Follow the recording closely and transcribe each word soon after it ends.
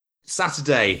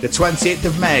Saturday, the 28th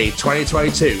of May,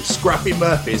 2022, Scruffy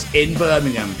Murphy's in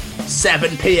Birmingham,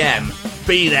 7 p.m.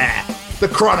 Be there. The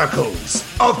Chronicles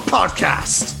of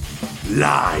Podcast.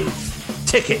 Live.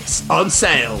 Tickets on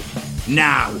sale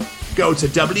now. Go to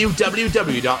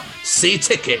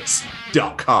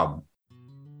www.ctickets.com.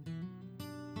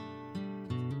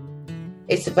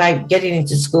 It's about getting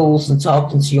into schools and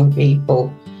talking to young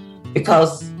people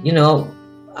because, you know,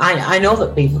 I know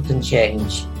that people can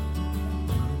change.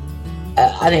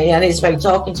 And it's about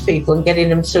talking to people and getting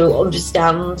them to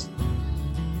understand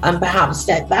and perhaps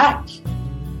step back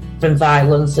from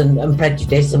violence and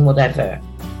prejudice and whatever.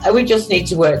 And we just need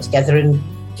to work together and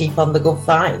keep on the good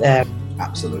fight there.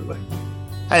 Absolutely.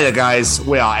 Hey there, guys.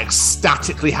 We are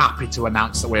ecstatically happy to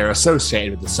announce that we are associated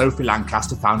with the Sophie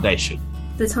Lancaster Foundation.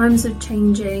 The times are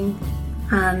changing,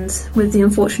 and with the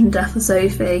unfortunate death of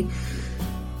Sophie,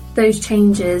 those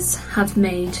changes have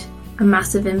made a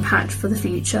massive impact for the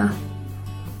future.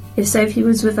 If Sophie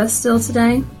was with us still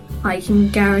today, I can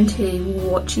guarantee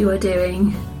what you are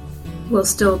doing will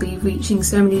still be reaching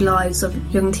so many lives of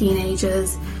young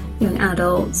teenagers, young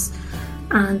adults,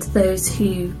 and those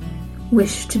who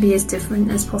wish to be as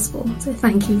different as possible. So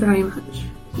thank you very much.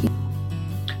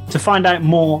 To find out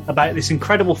more about this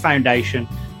incredible foundation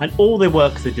and all the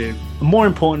work they do, and more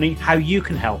importantly, how you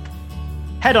can help,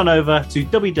 head on over to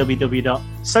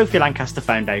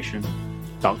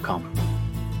www.sophielancasterfoundation.com.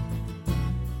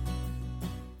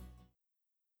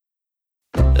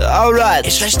 All right,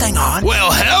 is this thing on?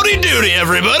 Well, howdy doody,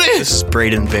 everybody. This is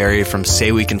Braden Berry from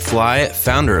Say We Can Fly,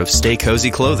 founder of Stay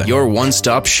Cozy Clothing, your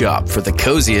one-stop shop for the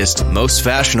coziest, most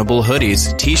fashionable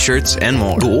hoodies, t-shirts, and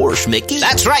more. Gosh, Mickey.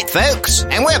 That's right, folks.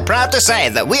 And we're proud to say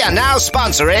that we are now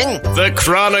sponsoring The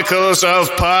Chronicles of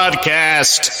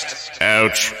Podcast.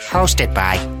 Ouch. Hosted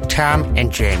by Tom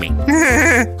and Jamie.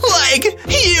 Like,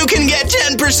 you can get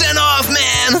 10% off,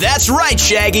 man! That's right,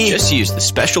 Shaggy! Just use the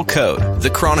special code, The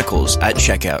Chronicles, at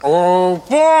checkout. Oh,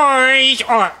 boys!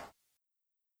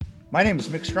 My name is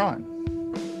Mick Strawn,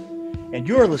 and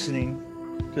you're listening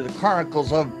to the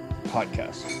Chronicles of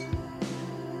Podcast.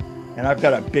 And I've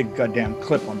got a big goddamn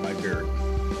clip on my beard.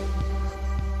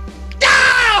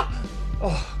 Ah!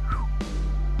 Oh.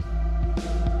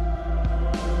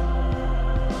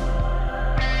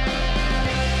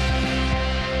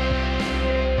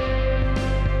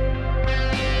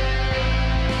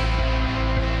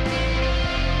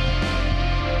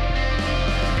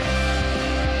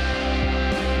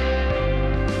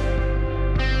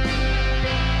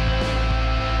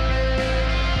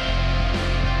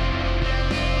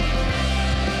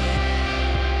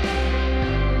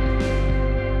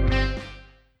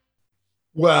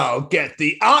 Well, get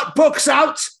the art books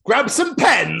out, grab some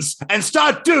pens, and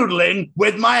start doodling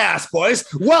with my ass, boys.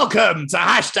 Welcome to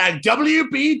hashtag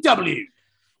WBW.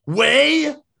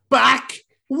 Way Back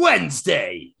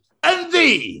Wednesday. And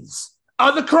these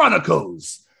are the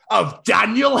Chronicles of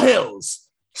Daniel Hills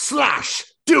 /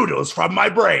 Doodles from my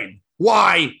brain.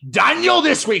 Why Daniel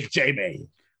this week, Jamie?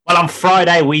 Well, on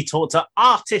Friday, we talked to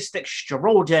artist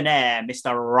extraordinaire,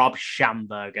 Mr. Rob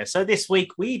Schamberger. So this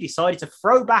week, we decided to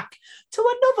throw back to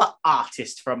another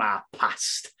artist from our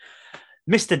past,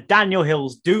 Mr. Daniel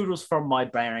Hills, Doodles from my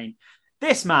brain.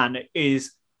 This man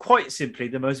is quite simply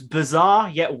the most bizarre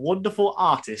yet wonderful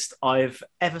artist I've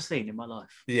ever seen in my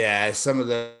life. Yeah, some of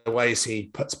the ways he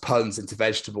puts puns into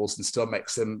vegetables and still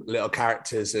makes them little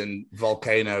characters and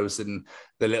volcanoes and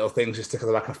the little things you stick on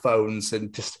the back of phones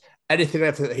and just anything and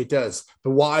everything that he does.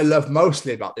 But what I love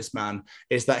mostly about this man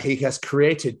is that he has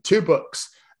created 2 books,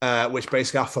 which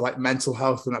basically are for like mental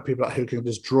health and that people who can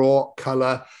just draw,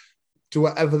 color, do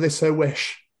whatever they so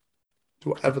wish. Do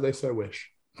whatever they so wish.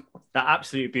 They're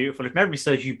absolutely beautiful. If memory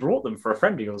serves, you brought them for a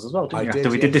friend of yours as well, didn't you? Did,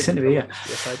 we did this interview, yeah.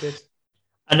 Yes, I did.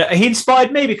 And he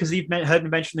inspired me because you've heard me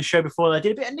mention the show before. I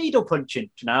did a bit of needle punching.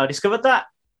 Do you know how I discovered that?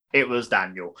 It was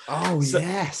Daniel. Oh,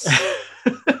 yes.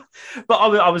 But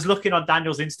I was looking on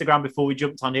Daniel's Instagram before we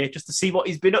jumped on here just to see what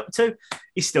he's been up to.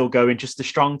 He's still going just as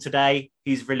strong today.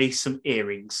 He's released some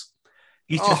earrings.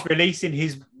 He's just releasing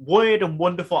his weird and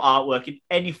wonderful artwork in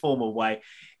any formal way.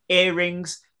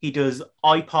 Earrings. He does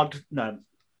what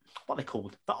are they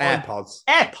called? AirPods.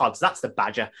 AirPods, that's the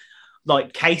badger.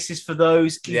 Like cases for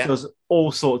those. He does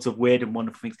all sorts of weird and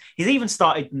wonderful things. He's even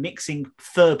started mixing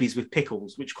Furbies with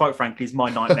pickles, which quite frankly is my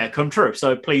nightmare come true.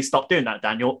 So please stop doing that,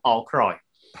 Daniel. I'll cry.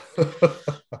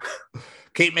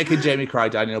 Keep making Jamie cry,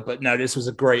 Daniel. But no, this was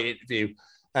a great interview.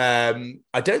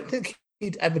 I don't think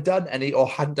he'd ever done any or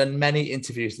hadn't done many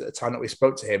interviews at the time that we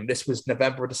spoke to him. This was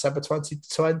November or December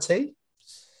 2020,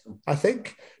 I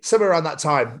think. Somewhere around that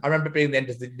time. I remember being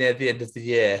near the end of the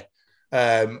year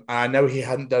And I know he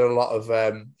hadn't done a lot of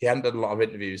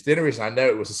interviews. The only reason I know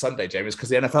it was a Sunday, Jamie, is because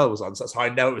the NFL was on. So that's how I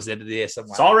know it was the end of the year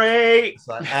somewhere. Sorry.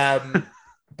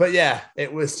 But yeah,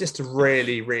 it was just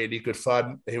really, really good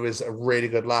fun. It was a really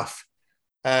good laugh.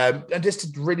 And just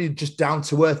a really just down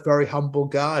to earth, very humble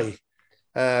guy.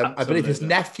 I believe his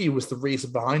nephew was the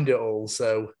reason behind it all.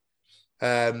 So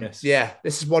yeah,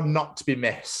 this is one not to be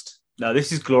missed. No,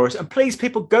 this is glorious. And please,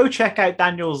 people, go check out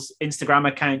Daniel's Instagram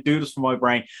account, Doodles from My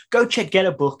Brain. Go get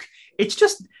a book. It's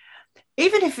just,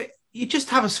 even if you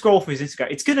just have a scroll for his Instagram,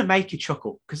 it's going to make you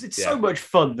chuckle because it's so much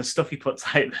fun, the stuff he puts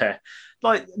out there.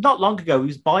 Like, not long ago, he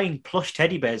was buying plush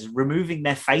teddy bears, removing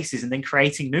their faces and then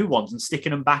creating new ones and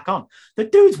sticking them back on. The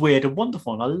dude's weird and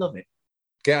wonderful, and I love it.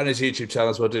 Get on his YouTube channel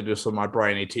as well, Doodles from My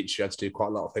Brain. He teaches you how to do quite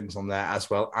a lot of things on there as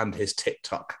well, and his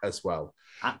TikTok as well.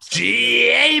 Absolutely.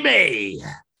 Jamie!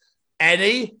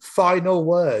 Any final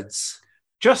words?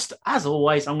 Just as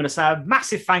always, I'm going to say a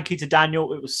massive thank you to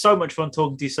Daniel. It was so much fun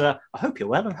talking to you, sir. I hope you're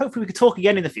well, and hopefully we can talk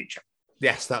again in the future.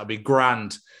 Yes, that would be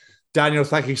grand. Daniel,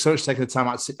 thank you so much for taking the time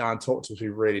out to sit down and talk to us. We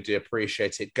really do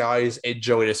appreciate it. Guys,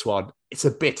 enjoy this one. It's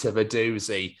a bit of a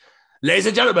doozy. Ladies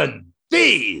and gentlemen,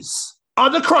 these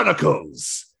are the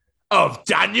Chronicles of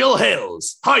Daniel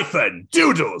Hills -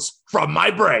 Doodles from My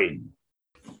Brain.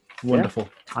 Wonderful.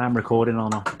 Yeah. I am recording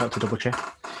or not? Got to double check.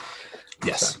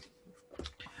 Yes.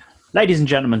 Ladies and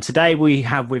gentlemen, today we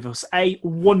have with us a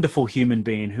wonderful human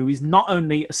being who is not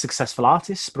only a successful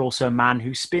artist, but also a man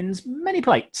who spins many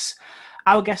plates.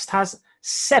 Our guest has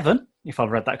 7, if I've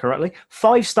read that correctly,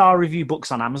 5-star review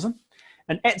books on Amazon,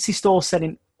 an Etsy store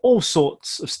selling all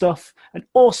sorts of stuff, an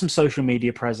awesome social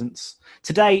media presence.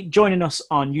 Today, joining us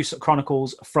on Use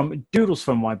Chronicles from Doodles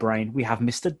from My Brain, we have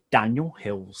Mr. Daniel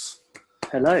Hills.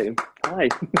 Hello. Hi.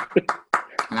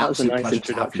 That was a nice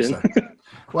introduction.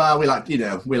 Well, we like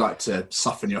to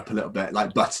soften you up a little bit,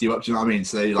 like butter you up, do you know what I mean?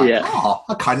 So you're like, oh,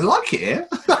 I kind of like it here.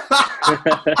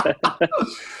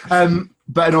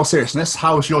 But in all seriousness,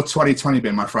 how's your 2020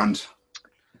 been, my friend?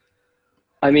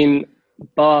 I mean,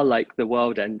 bar like the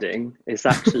world ending, it's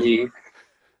actually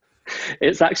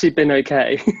been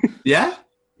okay. Yeah?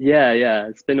 Yeah.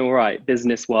 It's been all right,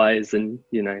 business-wise and,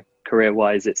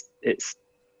 career-wise. It's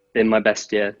been my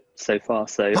best year so far,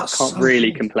 so I can't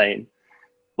really complain.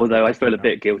 Although I feel a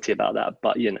bit guilty about that,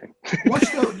 but No.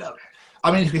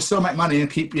 I mean, if you can still make money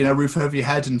and keep, roof over your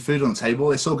head and food on the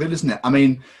table, it's all good, isn't it? I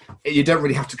mean, you don't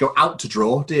really have to go out to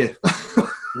draw, do you?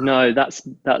 No, that's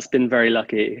been very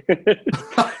lucky.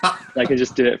 I can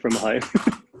just do it from home.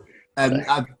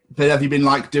 But have you been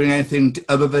doing anything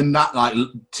other than that, like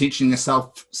teaching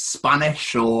yourself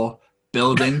Spanish or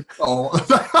building or?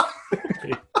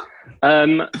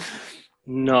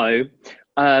 No,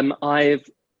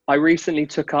 I recently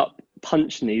took up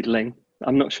punch needling.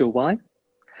 I'm not sure why.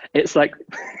 It's like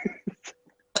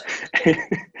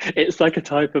it's like a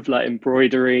type of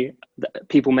embroidery that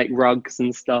people make rugs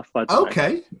and stuff.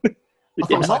 Okay.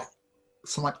 Yeah.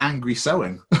 Some angry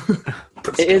sewing.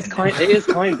 It is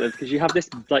kind of because you have this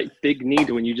big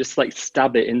needle and you just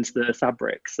stab it into the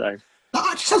fabric. So that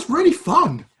actually sounds really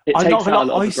fun. It takes out a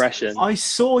lot of aggression. I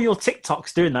saw your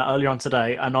TikToks doing that earlier on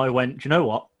today, and I went, do you know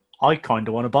what? I kind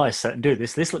of want to buy a set and do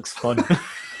this. This looks fun.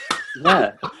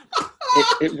 Yeah,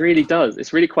 it really does.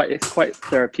 It's quite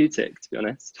therapeutic, to be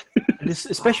honest. And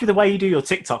especially the way you do your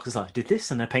TikToks. It's like, I did this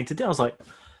and I painted it. I was like,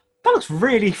 that looks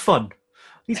really fun.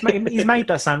 He's made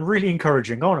that sound really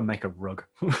encouraging. I want to make a rug.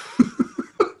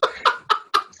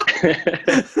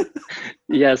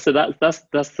 Yeah, so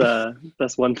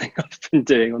that's one thing I've been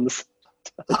doing on the side.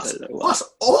 That's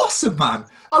awesome, man.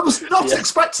 I was not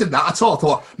expecting that at all. I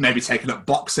thought maybe taking up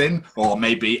boxing or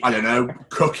maybe, I don't know,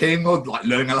 cooking or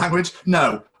learning a language.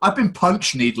 No, I've been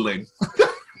punch needling.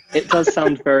 It does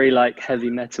sound very heavy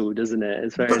metal, doesn't it?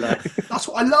 It's very That's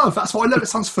what I love. It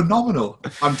sounds phenomenal.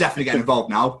 I'm definitely getting involved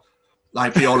now.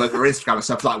 Be all over Instagram and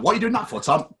stuff. What are you doing that for,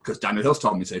 Tom? Because Daniel Hills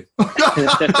told me to.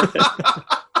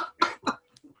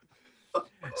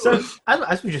 So,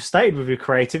 as we just stated with your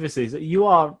creativity, you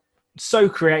are so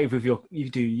creative with your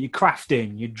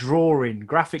crafting, your drawing,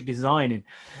 graphic designing.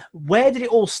 Where did it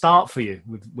all start for you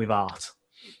with art?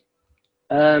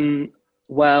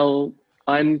 Well,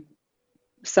 I'm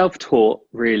self-taught,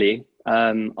 really.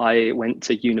 I went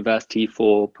to university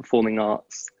for performing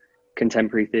arts,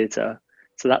 contemporary theatre.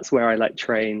 So that's where I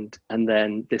trained. And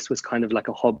then this was kind of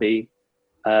a hobby.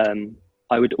 I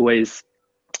would always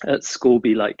at school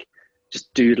be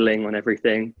just doodling on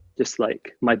everything. Just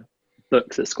my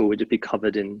books at school would just be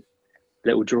covered in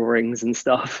little drawings and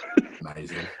stuff.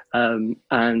 Amazing.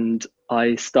 And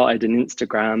I started an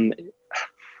Instagram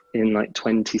in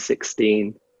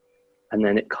 2016, and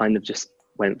then it kind of just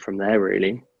went from there,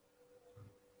 really.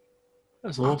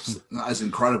 That's awesome. That is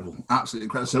incredible. Absolutely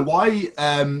incredible. So why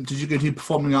did you go do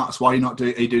performing arts? Why are you not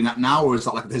doing? Are you doing that now, or is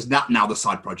that now the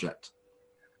side project?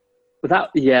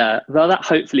 Well, that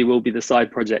hopefully will be the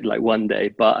side project like one day,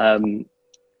 but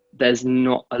there's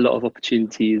not a lot of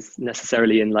opportunities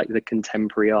necessarily in like the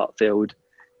contemporary art field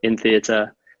in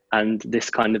theatre, and this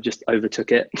kind of just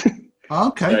overtook it.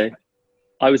 Okay. So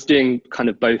I was doing kind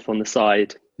of both on the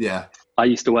side. Yeah. I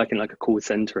used to work in like a call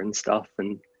center and stuff,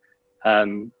 and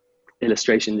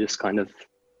illustration just kind of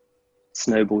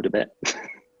snowballed a bit.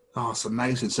 Oh, it's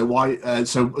amazing. So why?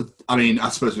 So I mean, I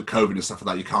suppose with COVID and stuff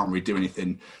like that, you can't really do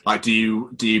anything. Like, do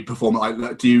you perform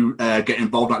like? Do you get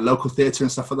involved like local theatre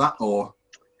and stuff like that, or?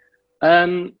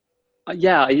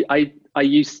 Yeah, I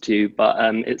used to, but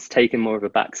it's taken more of a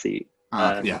backseat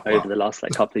over the last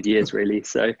like couple of years, really.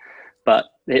 So, but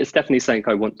it's definitely something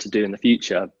I want to do in the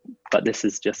future. But this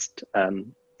has just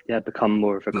become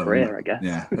more of a career, I guess.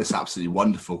 Yeah, it's absolutely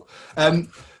wonderful.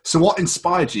 So what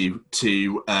inspired you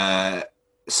to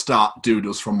start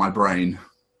Doodles from My Brain?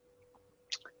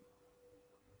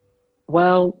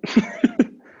 Well,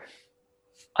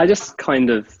 I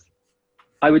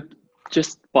would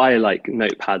just buy like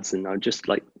notepads and I would just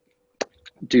like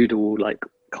doodle like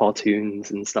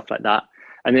cartoons and stuff like that.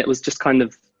 And it was just kind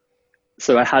of,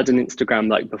 so I had an Instagram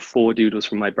like before Doodles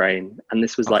from My Brain, and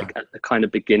this was like at the kind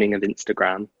of beginning of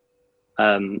Instagram.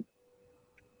 And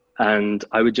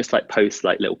I would just like post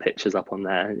like little pictures up on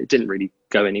there. It didn't really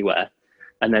go anywhere.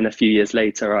 And then a few years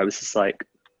later, I was just like,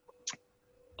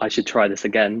 I should try this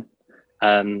again.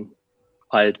 I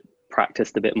had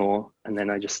practiced a bit more, and then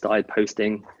I just started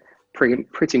posting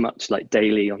pretty much like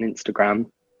daily on Instagram.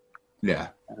 Yeah.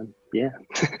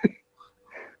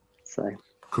 So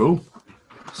cool.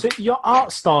 So your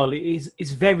art style is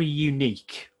very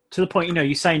unique, to the point,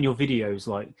 you say in your videos,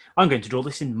 like, I'm going to draw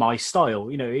this in my style.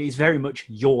 It is very much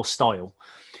your style.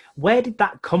 Where did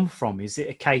that come from? Is it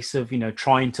a case of,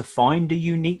 trying to find a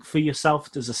unique for yourself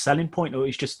as a selling point, or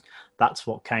it's just that's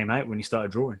what came out when you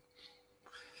started drawing?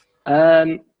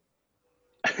 I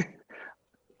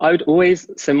would always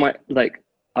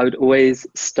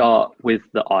start with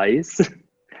the eyes,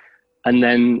 and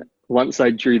then once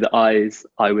I drew the eyes,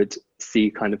 I would see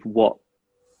kind of what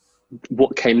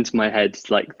came to my head,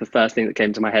 like the first thing that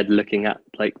came to my head looking at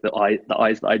like the eyes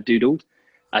that I doodled,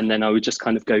 and then I would just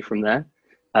kind of go from there.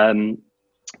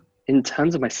 In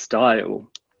terms of my style,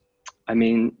 I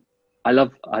mean,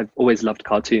 I've always loved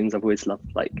cartoons. I've always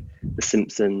loved like The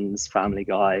Simpsons, Family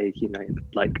Guy,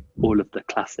 like all of the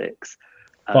classics.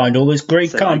 Find all this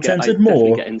great content and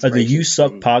more at the You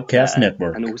Suck Podcast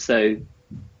Network. And also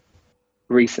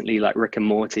recently, like Rick and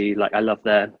Morty, like I love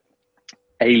their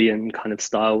alien kind of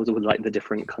styles with like the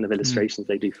different kind of illustrations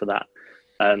they do for that.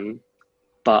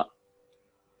 But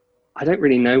I don't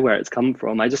really know where it's come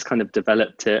from. I just kind of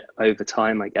developed it over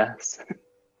time, I guess.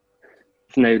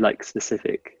 There's no like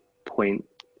specific point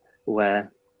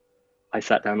where I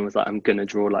sat down and was like, I'm gonna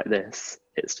draw like this.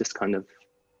 It's just kind of,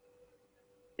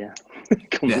 yeah.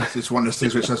 It's one of those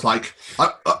things where it's just like,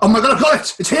 oh my god, I've got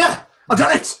it! It's here! I've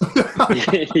done it!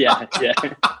 yeah.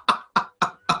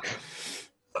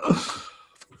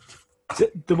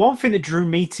 The one thing that drew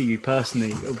me to you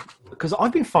personally, because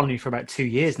I've been following you for about 2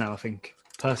 years now, I think,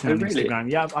 personally on Instagram.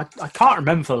 Yeah, I can't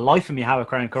remember for the life of me how I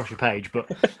came across your page,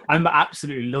 but I'm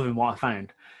absolutely loving what I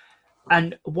found.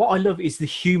 And what I love is the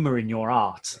humour in your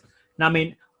art. Now, I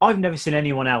mean, I've never seen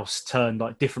anyone else turn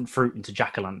like different fruit into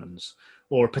jack-o'-lanterns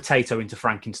or a potato into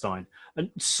Frankenstein.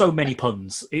 And so many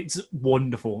puns. It's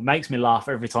wonderful. It makes me laugh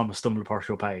every time I stumble across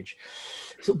your page.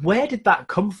 So where did that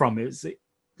come from? Is it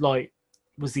like,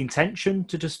 was the intention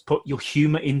to just put your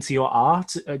humour into your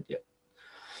art?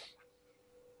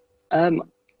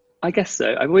 I guess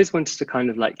so. I've always wanted to kind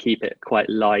of like keep it quite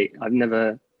light. I've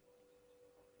never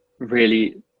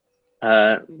really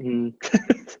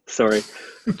sorry.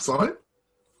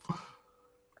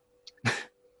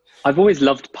 I've always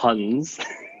loved puns.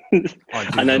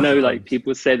 And I know like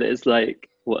people say that it's like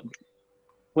what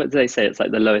do they say? It's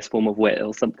like the lowest form of wit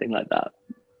or something like that.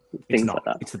 Things like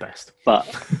that. It's the best. But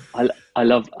I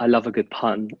love a good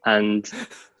pun, and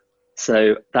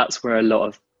so that's where a lot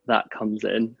of that comes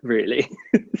in, really.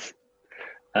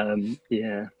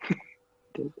 Yeah,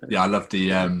 I love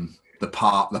the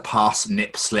pass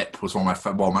nip slip was one of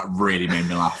my one that really made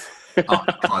me laugh.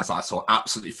 I saw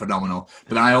absolutely phenomenal.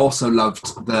 But then I also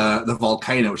loved the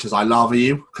volcano, which is I love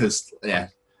you, because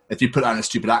if you put that in a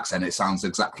stupid accent, it sounds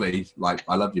exactly like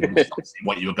I love you.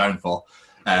 What you were going for.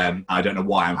 I don't know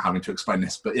why I'm having to explain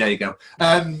this, but there you go.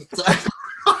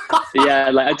 Yeah,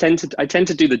 like I tend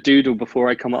to do the doodle before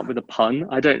I come up with a pun.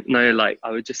 I don't know, like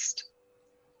I would just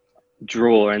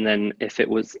draw, and then if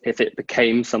it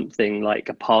became something like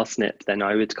a parsnip, then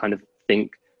I would kind of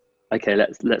think, okay,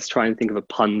 let's try and think of a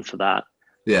pun for that,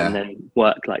 and then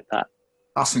work like that.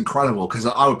 That's incredible, because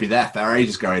I would be there for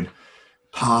ages going,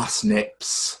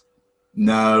 parsnips,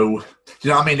 no. Do you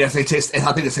know what I mean? I think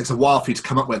it takes a while for you to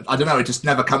come up with. I don't know, it just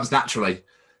never comes naturally.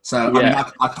 So, I mean,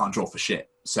 I can't draw for shit.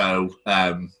 So,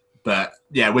 but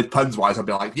yeah, with puns wise, I'd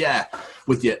be like, yeah,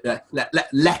 with your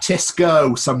lettuce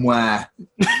go somewhere.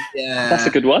 Yeah. That's a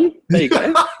good one. There you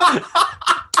go.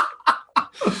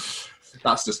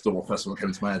 That's just the first one that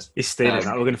came to my head. He's stealing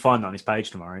that. We're going to find that on his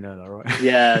page tomorrow. You know that, right?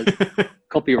 Yeah.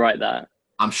 Copyright that.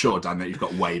 I'm sure, Dan, that you've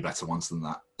got way better ones than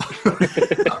that.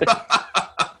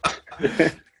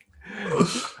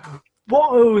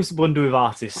 What I always wonder with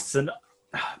artists, and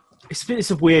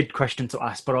it's a weird question to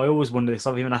ask, but I always wonder this.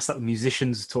 I've even asked that with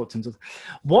musicians, talked to them.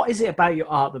 What is it about your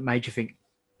art that made you think,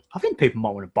 I think people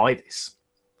might want to buy this?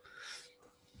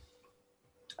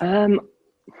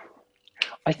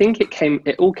 I think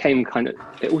it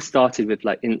all started with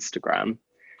like Instagram.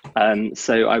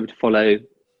 So I would follow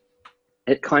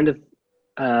it kind of,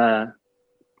 there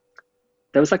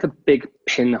was like a big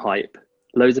pin hype.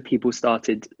 Loads of people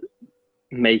started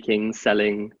making,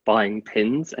 selling, buying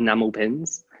pins, enamel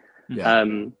pins. Yeah.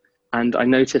 And I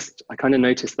kind of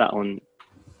noticed that on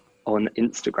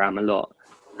Instagram a lot.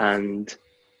 And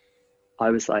I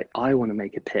was like, I want to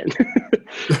make a pin.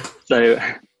 So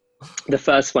the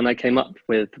first one I came up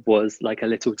with was like a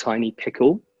little tiny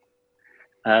pickle.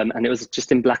 And it was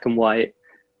just in black and white.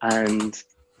 And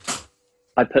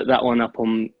I put that one up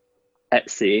on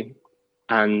Etsy,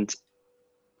 and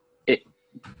it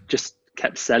just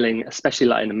kept selling, especially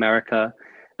like in America.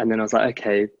 And then I was like,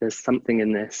 okay, there's something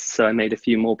in this. So I made a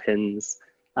few more pins,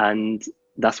 and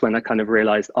that's when I kind of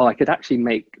realized, I could actually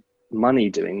make money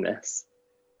doing this.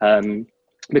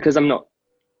 Because I'm not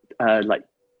like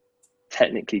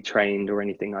technically trained or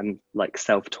anything. I'm like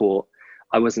self-taught.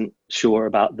 I wasn't sure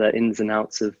about the ins and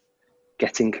outs of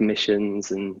getting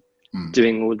commissions and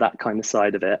doing all that kind of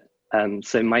side of it.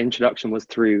 So my introduction was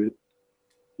through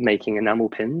making enamel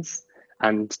pins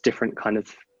and different kind of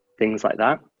things like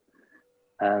that.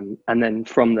 And then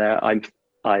from there,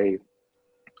 I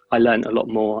learned a lot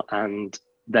more, and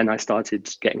then I started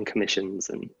getting commissions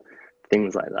and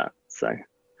things like that. So,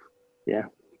 yeah.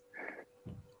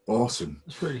 Awesome.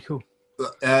 That's really cool.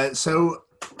 So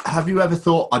have you ever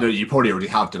thought, I don't know, you probably already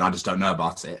have done, I just don't know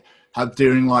about it,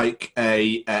 doing like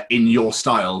a, in your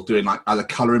style, doing like either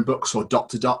colouring books or dot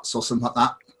to dots or something like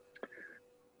that?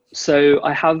 So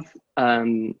I have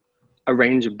a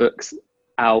range of books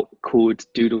out called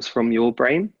Doodles from Your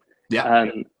Brain. Yeah.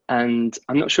 And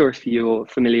I'm not sure if you're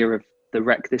familiar with the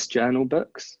Wreck This Journal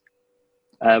books,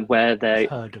 where they're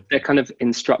kind of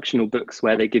instructional books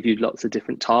where they give you lots of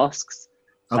different tasks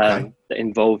that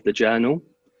involve the journal.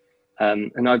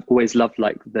 And I've always loved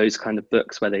like those kind of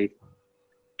books where they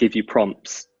give you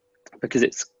prompts, because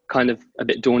it's kind of a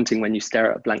bit daunting when you stare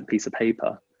at a blank piece of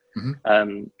paper.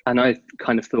 Mm-hmm. And I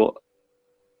kind of thought,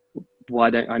 why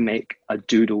don't I make a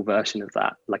doodle version of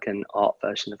that, like an art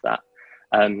version of that?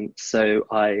 So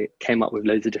I came up with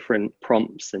loads of different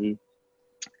prompts and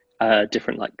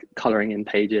different like colouring in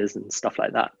pages and stuff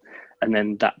like that. And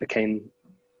then that became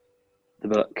the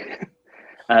book,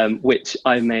 which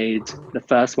I made the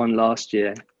first one last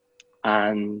year,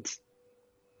 and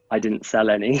I didn't sell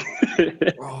any.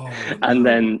 And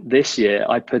then this year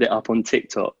I put it up on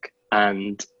TikTok,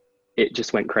 and it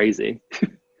just went crazy.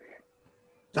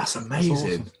 That's amazing. That's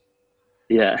awesome.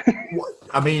 Yeah.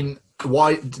 I mean,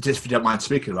 why? Just if you don't mind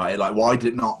speaking about it, like why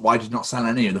did not sell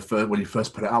any of the first when you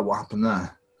first put it out? What happened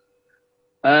there?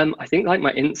 I think like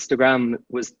my Instagram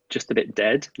was just a bit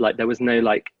dead. Like there was no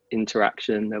like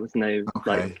interaction. There was no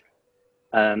like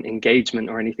engagement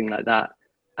or anything like that.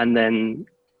 And then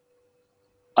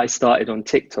I started on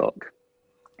TikTok,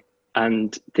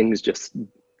 and things just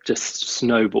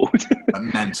snowballed.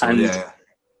 Mental, and yeah.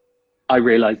 I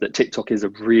realized that TikTok is a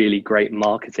really great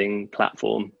marketing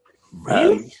platform.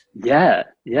 Really? Yeah,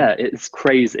 it's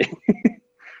crazy.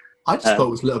 I just thought it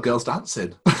was little girls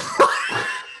dancing.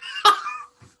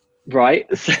 Right?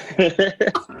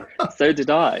 So did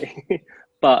I.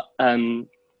 But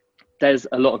there's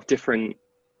a lot of different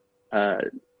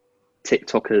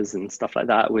TikTokers and stuff like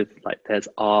that, with like there's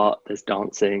art, there's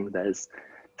dancing, there's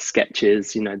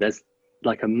sketches, there's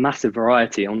like a massive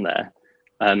variety on there.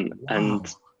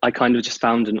 And I kind of just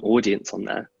found an audience on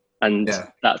there, and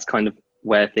that's kind of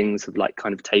where things have like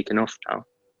kind of taken off now.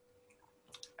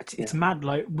 It's mad.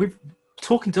 Like we've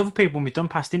talking to other people when we've done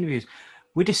past interviews,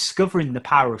 we're discovering the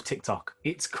power of TikTok.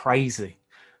 It's crazy.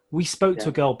 We spoke to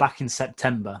a girl back in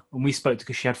September, and we spoke to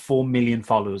because she had 4 million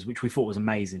followers, which we thought was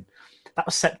amazing. That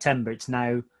was September. It's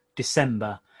now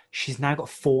December. She's now got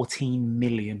 14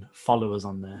 million followers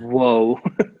on there. Whoa.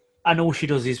 And all she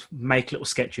does is make little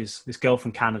sketches, this girl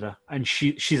from Canada. And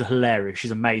she's hilarious.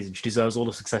 She's amazing. She deserves all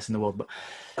the success in the world. But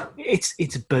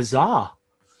it's bizarre.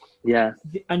 Yeah.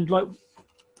 And like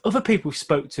other people we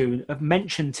spoke to have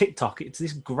mentioned TikTok. It's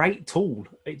this great tool.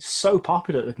 It's so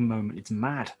popular at the moment. It's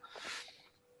mad.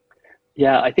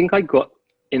 Yeah, I think I got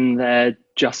in there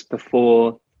just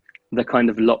before the kind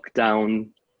of lockdown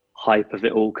hype of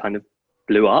it all kind of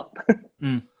blew up.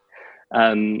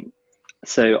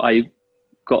 So I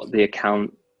got the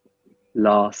account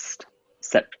last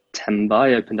September.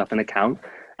 I opened up an account,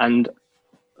 and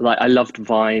like I loved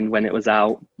Vine when it was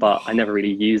out, but I never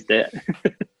really used it.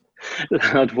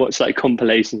 I'd watch like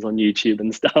compilations on YouTube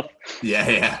and stuff.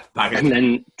 Yeah. And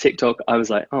then TikTok, I was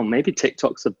like, oh, maybe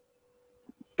TikTok's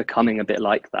becoming a bit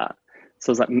like that. So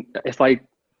I was like, if I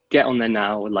get on there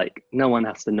now, like no one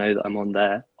has to know that I'm on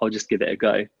there. I'll just give it a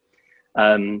go.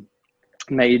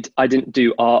 I didn't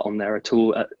do art on there at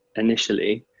all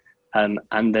initially. And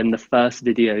then the first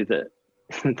video that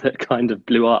kind of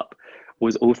blew up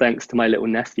was all thanks to my little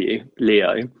nephew,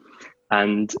 Leo.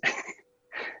 And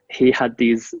he had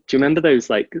these, do you remember those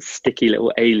like sticky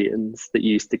little aliens that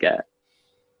you used to get?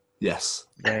 Yes.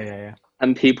 Yeah.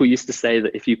 And people used to say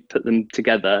that if you put them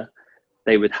together,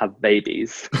 they would have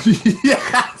babies.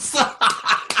 Yes.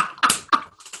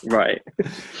 Right.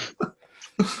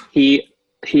 He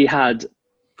had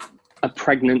a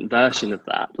pregnant version of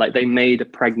that. Like they made a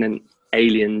pregnant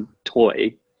alien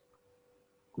toy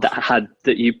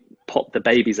that you pop the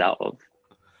babies out of.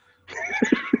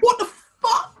 What the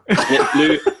fuck?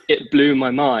 And it blew my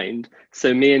mind.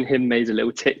 So me and him made a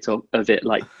little TikTok of it,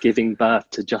 like giving birth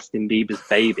to Justin Bieber's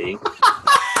baby.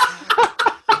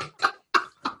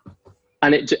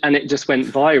 And it just went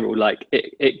viral. Like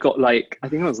it got like, I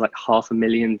think it was like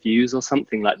 500,000 views or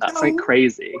something like that. Something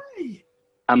crazy.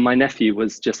 And my nephew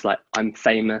was just like, I'm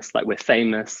famous. Like we're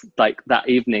famous. Like that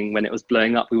evening when it was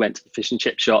blowing up, we went to the fish and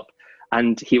chip shop,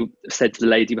 and he said to the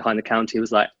lady behind the counter, he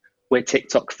was like, we're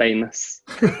TikTok famous.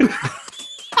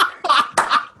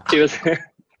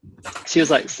 She was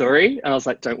like, sorry? And I was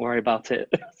like, don't worry about it.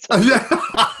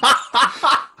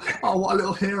 Oh, what a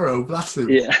little hero. Bless him.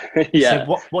 Yeah.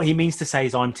 So what he means to say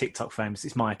is I'm TikTok famous.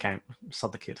 It's my account.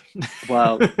 Sod the kid.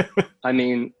 Well, I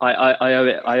mean, I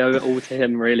owe it all to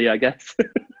him, really, I guess.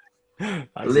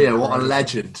 Leo, what a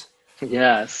legend.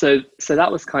 Yeah. So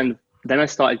that was kind of, then I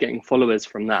started getting followers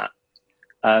from that.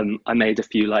 I made a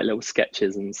few like little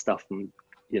sketches and stuff, and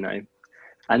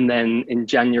and then in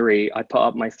January I put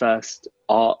up my first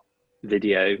art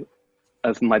video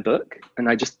of my book, and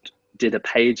I just did a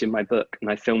page in my book and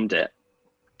I filmed it,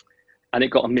 and it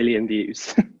got 1 million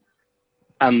views.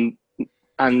 And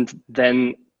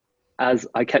then as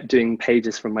I kept doing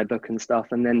pages from my book and stuff,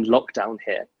 and then lockdown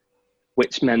hit,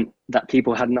 which meant that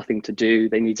people had nothing to do.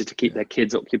 They needed to keep their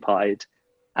kids occupied,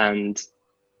 and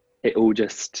it all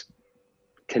just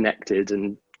connected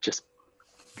and just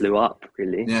blew up,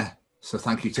 really. Yeah. So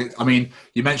thank you. I mean,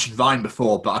 you mentioned Vine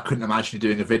before, but I couldn't imagine you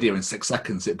doing a video in 6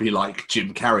 seconds. It'd be like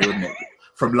Jim Carrey, wouldn't it?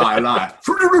 From Liar Liar.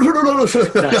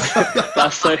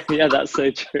 That's so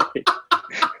true.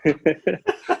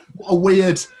 What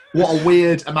a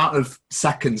weird amount of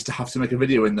seconds to have to make a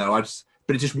video in, though.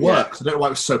 But it just works. I don't know why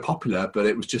it was so popular, but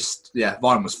it was just,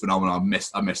 Vine was phenomenal.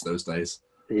 I miss those days.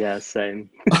 Yeah, same.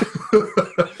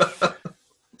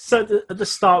 So at the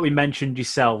start, we mentioned you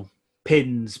sell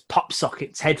pins, pop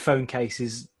sockets, headphone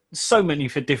cases, so many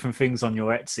for different things on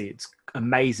your Etsy. It's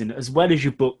amazing, as well as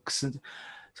your books.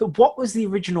 So what was the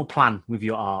original plan with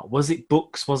your art? Was it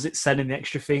books? Was it selling the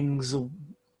extra things?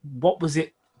 What was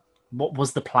it? What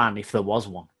was the plan, if there was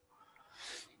one?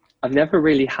 I've never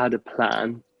really had a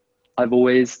plan. I've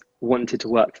always wanted to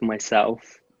work for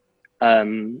myself.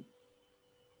 And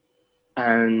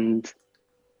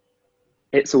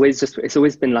it's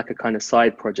always been like a kind of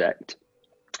side project.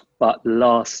 But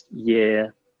last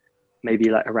year, maybe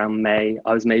like around May,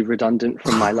 I was made redundant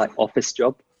from my like office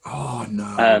job. Oh no,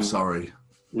 I'm sorry.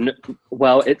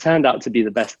 Well, it turned out to be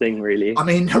the best thing, really. I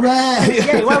mean, hooray!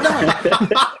 Yeah, well done.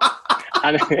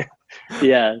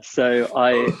 And so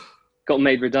I got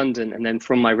made redundant, and then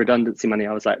from my redundancy money,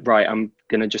 I was like, right, I'm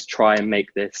gonna just try and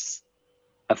make this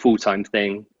a full-time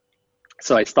thing.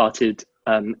 So I started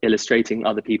illustrating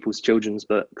other people's children's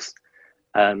books.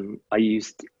 Have you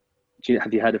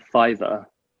heard of Fiverr?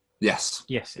 Yes.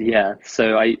 Yeah.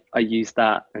 So I used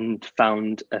that and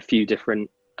found a few different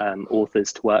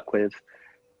authors to work with.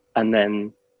 And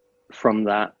then from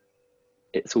that,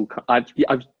 it's all. I've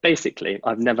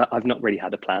not really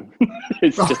had a plan.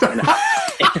 It's just kind of.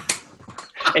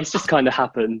 It's just kind of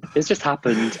happened. It's just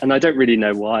happened, and I don't really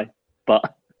know why.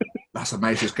 But that's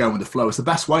amazing. Just going with the flow. It's the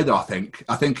best way, though. I think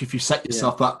if you set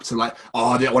yourself up to like,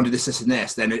 I don't want to do this, and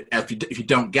this, then if you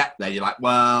don't get there, you're like,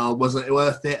 well, wasn't it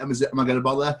worth it? Am I going to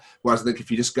bother? Whereas I think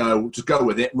if you just go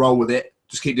with it, roll with it,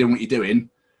 just keep doing what you're doing,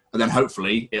 and then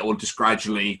hopefully it will just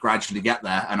gradually get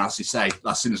there. And as you say,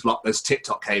 as soon as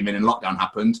TikTok came in and lockdown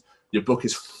happened, your book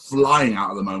is flying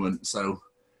out at the moment. So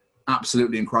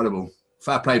absolutely incredible.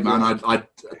 Fair play, man. Yeah. I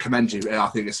commend you. I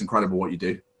think it's incredible what you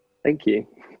do. Thank you.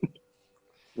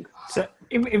 So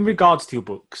in regards to your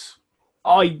books,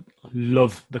 I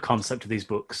love the concept of these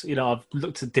books. You know, I've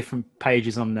looked at different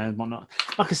pages on there and whatnot.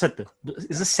 Like I said,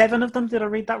 is there 7 of them? Did I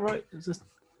read that right?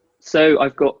 So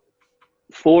I've got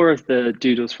 4 of the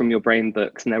Doodles from Your Brain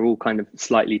books, and they're all kind of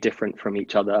slightly different from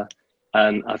each other.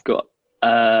 I've got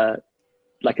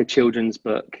like a children's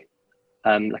book,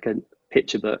 like a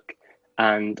picture book,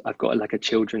 and I've got like a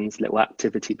children's little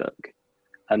activity book.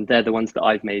 And they're the ones that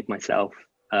I've made myself.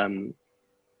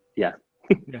 Yeah.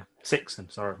 6 then,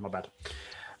 sorry, my bad.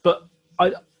 But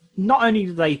not only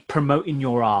do they promote in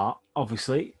your art,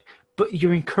 obviously, but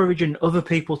you're encouraging other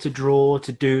people to draw,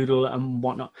 to doodle and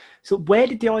whatnot. So where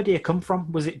did the idea come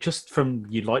from? Was it just from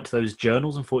you liked those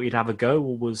journals and thought you'd have a go,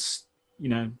 or was,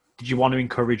 did you want to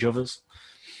encourage others?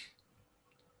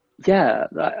 Yeah,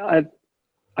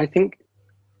 I think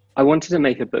I wanted to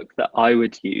make a book that I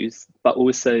would use, but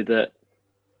also that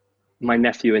my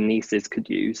nephew and nieces could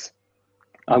use.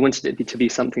 I wanted it to be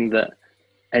something that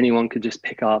anyone could just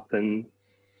pick up and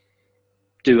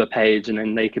do a page, and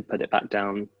then they could put it back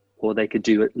down, or they could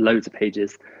do loads of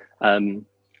pages. And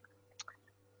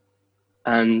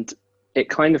it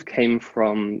kind of came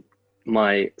from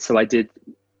so I did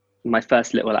my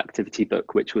first little activity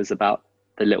book, which was about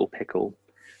the little pickle.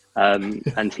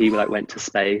 And he went to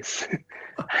space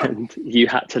and you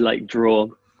had to draw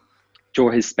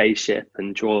his spaceship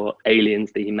and draw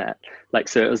aliens that he met.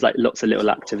 So it was lots of little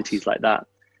activities like that.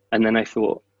 And then I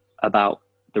thought about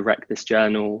the Wreck This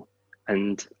Journal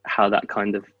and how that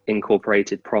kind of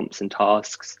incorporated prompts and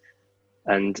tasks.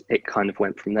 And it kind of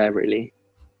went from there, really.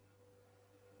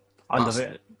 I love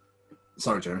it.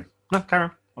 Sorry, Jeremy. No,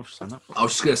 Karen. I was just saying that. I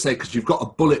was just going to say, because you've got a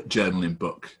bullet journaling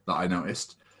book that I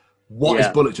noticed. What is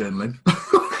bullet journaling?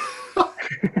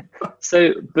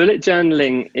 So bullet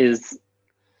journaling is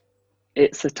a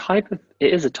type of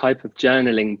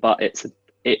journaling, but it's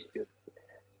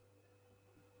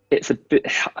a bit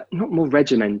not more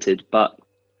regimented, but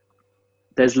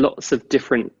there's lots of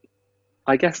different,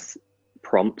 I guess,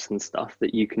 prompts and stuff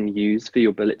that you can use for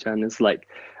your bullet journals.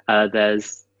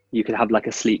 You could have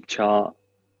a sleep chart,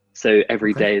 so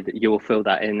every day that you'll fill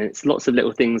that in. It's lots of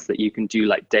little things that you can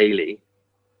do daily.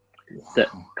 Wow. That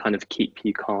kind of keep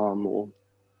you calm, or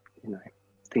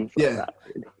things like that.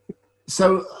 Really.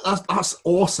 So that's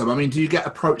awesome. I mean, do you get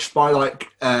approached by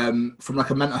from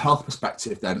a mental health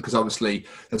perspective then? Because obviously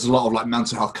there's a lot of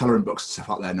mental health colouring books and stuff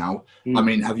out there now. I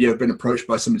mean, have you ever been approached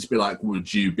by somebody to be like,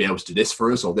 would you be able to do this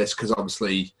for us or this? Because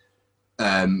obviously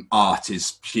art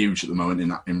is huge at the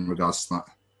moment in regards to that.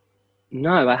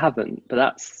 No, I haven't, but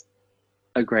that's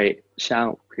a great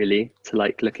shout, really, to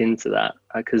look into that,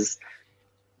 because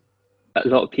a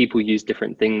lot of people use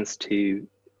different things to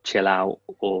chill out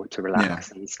or to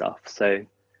relax and stuff. So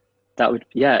that would,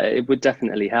 it would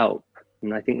definitely help.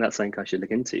 And I think that's something I should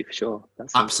look into for sure.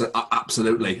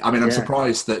 Absolutely. I mean, I'm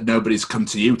surprised that nobody's come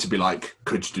to you to be like,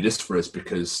 could you do this for us?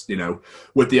 Because,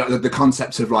 with the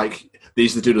concepts of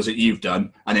these are the doodles that you've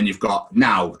done, and then you've got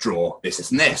now draw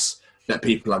this and this, that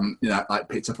people haven't,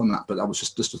 picked up on that. But that was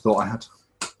just a thought I had.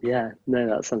 Yeah, no,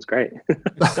 that sounds great.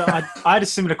 So I had a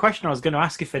similar question. I was going to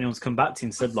ask if anyone's come back to you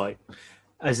and said,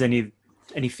 has any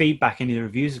feedback, any of the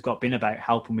reviews have been about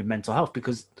helping with mental health?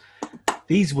 Because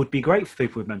these would be great for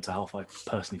people with mental health, I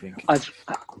personally think.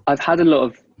 I've had a lot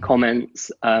of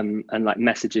comments and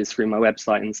messages through my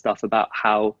website and stuff about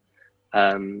how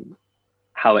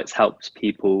it's helped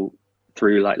people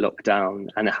through lockdown,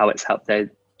 and how it's helped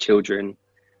their children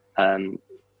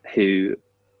who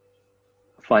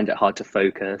find it hard to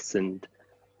focus and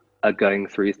are going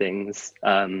through things.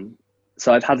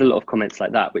 So I've had a lot of comments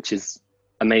like that, which is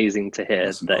amazing to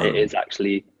hear that it is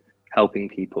actually helping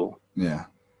people. Yeah.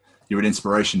 You're an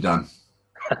inspiration, Dan.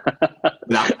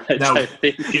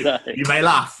 You may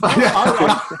laugh.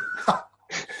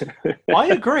 I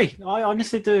agree. I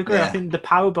honestly do agree. Yeah. I think the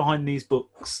power behind these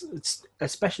books,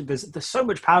 especially there's so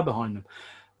much power behind them.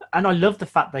 And I love the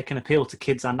fact they can appeal to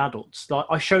kids and adults.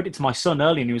 I showed it to my son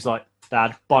earlier and he was like,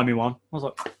 Dad, buy me one. I was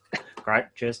like, Great,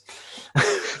 cheers.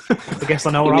 I guess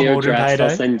I know Give what me I'm your ordering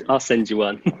address, payday. I'll send you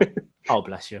one. Oh,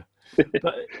 bless you.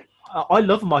 But I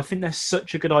love them. I think they're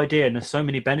such a good idea, and there's so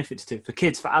many benefits to it for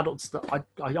kids, for adults. That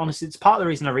I honestly, it's part of the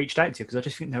reason I reached out to you, because I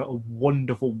just think they're a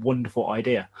wonderful, wonderful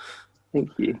idea.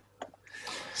 Thank you.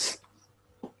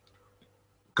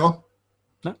 Go on.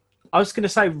 No, I was going to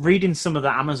say, reading some of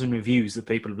the Amazon reviews that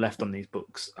people have left on these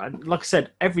books, and like I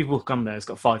said, every book on there has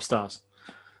got 5 stars.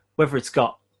 Whether it's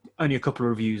got only a couple of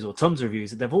reviews or tons of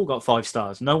reviews, they've all got 5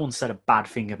 stars. No one said a bad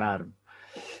thing about them.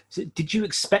 So did you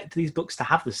expect these books to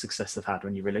have the success they've had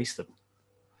when you released them?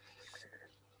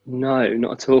 No,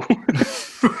 not at all.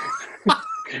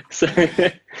 So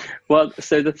the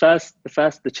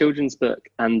children's book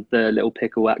and the Little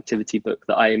Pickle activity book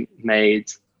that I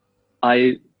made,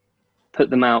 I put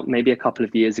them out maybe a couple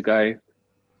of years ago.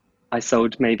 I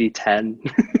sold maybe 10.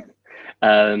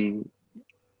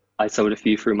 I sold a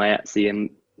few through my Etsy and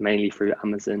mainly through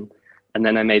Amazon. And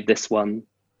then I made this one,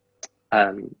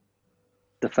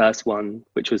 the first one,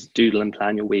 which was Doodle and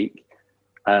Plan Your Week.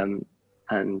 And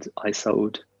I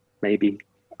sold maybe,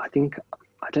 I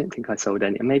don't think I sold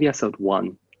any, maybe I sold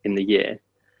 1 in the year.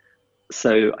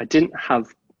 So I didn't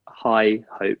have high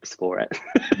hopes for it,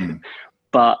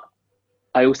 but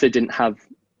I also didn't have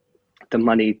the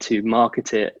money to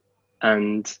market it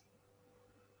and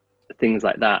things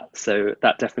like that. So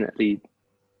that definitely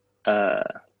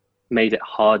made it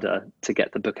harder to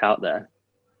get the book out there,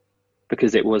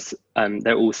 because it was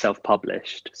they're all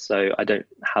self-published. So I don't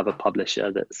have a publisher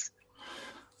that's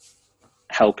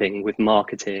helping with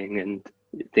marketing and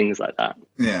things like that.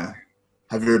 Yeah.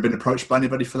 Have you ever been approached by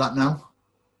anybody for that now?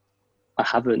 I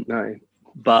haven't, no.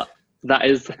 But that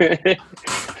is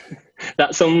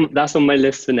that's on my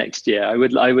list for next year. I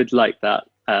would like that.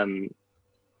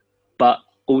 But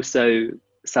also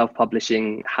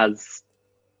self-publishing has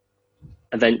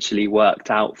eventually worked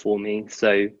out for me.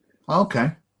 So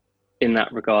okay. In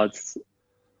that regards,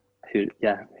 who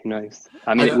knows?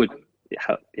 I mean, it would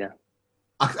help, yeah.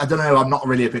 I don't know. I'm not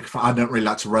really a big fan. I don't really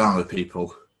like to rely on other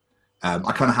people. I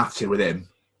kind of have to with him,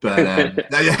 but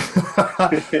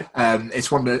it's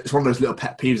one of those little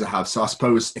pet peeves I have. So I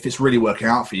suppose if it's really working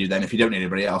out for you, then if you don't need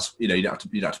anybody else, you don't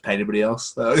have to pay anybody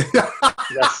else. So.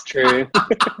 That's true.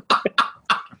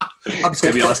 I'm just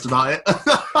gonna be honest about it.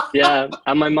 Yeah,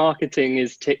 and my marketing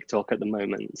is TikTok at the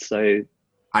moment, so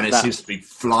it seems to be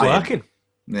flying. Working.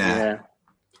 Yeah,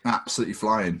 absolutely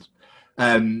flying.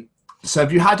 So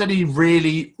have you had any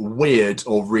really weird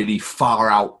or really far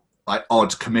out, like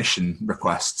odd commission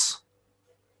requests?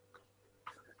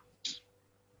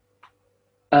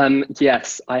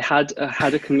 Yes, I had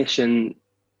a commission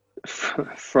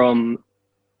from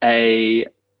a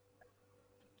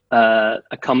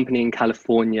company in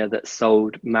California that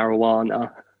sold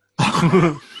marijuana.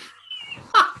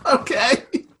 Okay.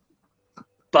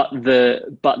 But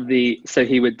so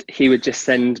he would just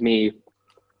send me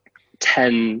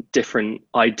 10 different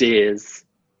ideas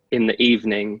in the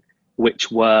evening,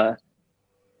 which were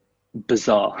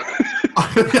bizarre.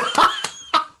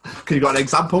 Can you got any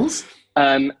examples?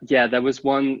 Yeah, there was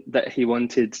one that he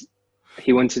wanted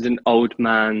an old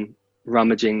man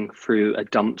rummaging through a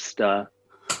dumpster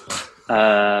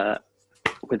I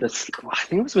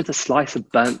think it was with a slice of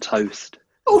burnt toast.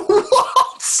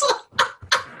 What?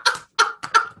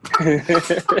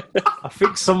 I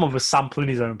think someone was sampling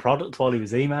his own product while he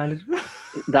was emailing.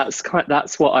 That's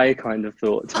what I kind of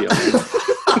thought, to be honest.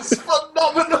 That's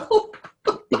phenomenal.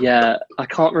 Yeah, I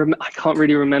can't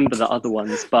really remember the other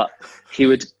ones, but he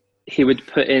would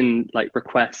put in like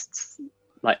requests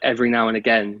like every now and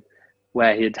again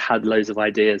where he'd had loads of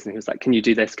ideas, and he was like, "Can you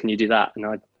do this? Can you do that?" And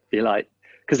I'd be like,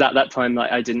 because at that time,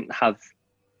 like, I didn't have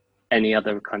any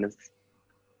other kind of.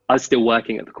 I was still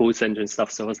working at the call center and stuff,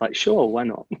 so I was like, "Sure, why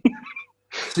not?"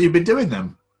 So you've been doing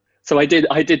them? So I did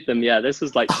them. Yeah, this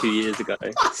was like 2 years ago.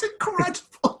 That's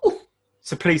incredible.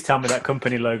 So please tell me that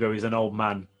company logo is an old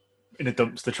man in a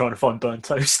dumpster trying to find burnt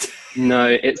toast.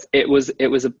 No, it was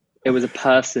a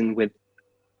person with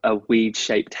a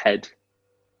weed-shaped head.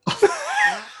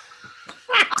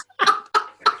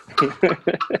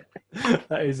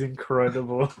 That is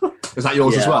incredible. Was that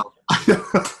yours as well?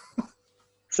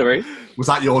 Sorry? Was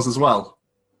that yours as well?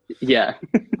 Yeah.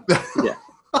 Yeah.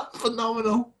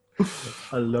 Phenomenal.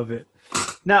 I love it.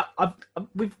 Now,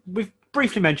 we've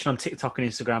briefly mentioned on TikTok and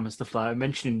Instagram and stuff like that,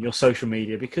 mentioning your social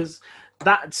media, because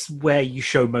that's where you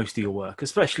show most of your work,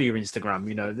 especially your Instagram.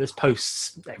 You know, there's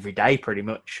posts every day pretty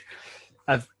much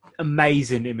of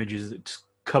amazing images that just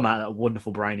come out of that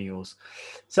wonderful brain of yours.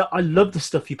 So I love the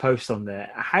stuff you post on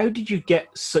there. How did you get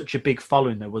such a big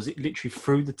following there? Was it literally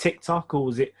through the TikTok, or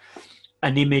was it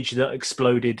an image that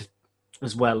exploded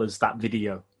as well as that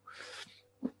video?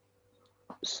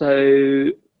 So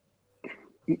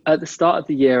at the start of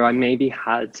the year, I maybe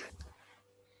had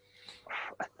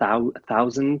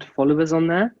 1,000 followers on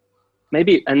there,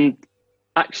 maybe. And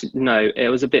actually, no, it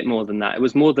was a bit more than that. It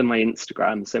was more than my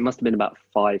Instagram, so it must have been about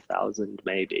 5,000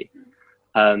 maybe.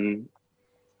 And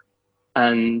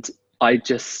I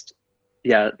just,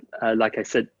 like I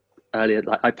said earlier,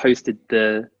 like I posted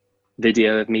the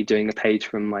video of me doing a page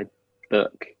from my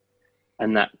book,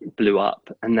 and that blew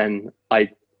up. And then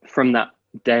from that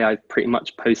day, I pretty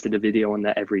much posted a video on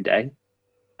there every day.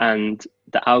 And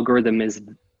the algorithm is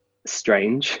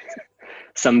strange.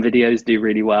 Some videos do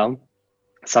really well,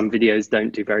 some videos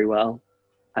don't do very well,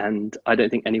 and I don't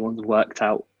think anyone's worked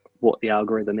out what the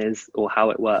algorithm is or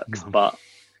how it works. No. But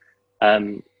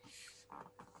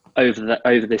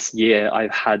over this year,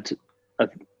 I've had a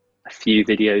few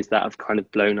videos that have kind of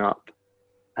blown up,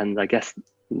 and I guess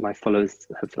my followers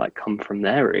have like come from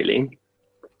there, really.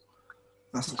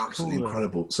 That's absolutely cool.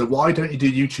 Incredible. So why don't you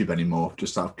do YouTube anymore?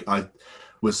 Just I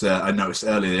noticed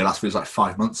earlier, the last video was like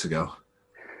 5 months ago.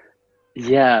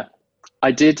 Yeah,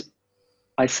 I did.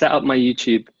 I set up my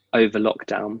YouTube over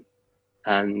lockdown,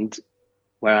 and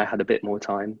where I had a bit more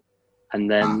time, and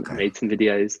then made some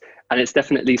videos. And it's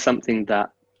definitely something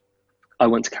that I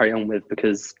want to carry on with,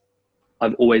 because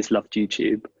I've always loved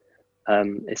YouTube.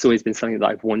 It's always been something that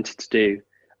I've wanted to do.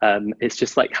 It's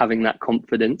just like having that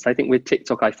confidence. I think with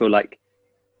TikTok, I feel like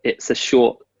it's a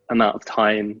short amount of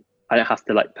time. I don't have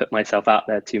to like put myself out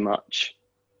there too much.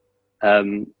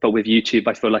 But with YouTube,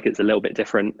 I feel like it's a little bit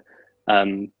different.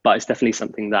 But it's definitely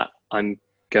something that I'm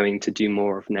going to do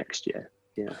more of next year.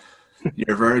 Yeah.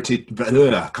 You're a very, can't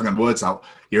get words out.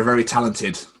 You're a very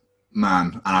talented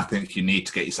man, and I think you need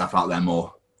to get yourself out there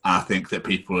more. And I think that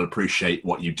people will appreciate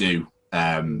what you do.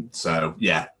 So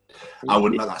yeah, I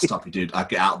wouldn't let that stop you, dude. I'd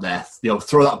get out there,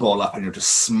 throw that ball up, and you'll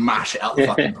just smash it out the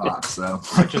fucking park. So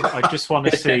I just want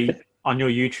to see on your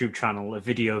YouTube channel a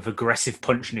video of aggressive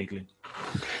punch needling.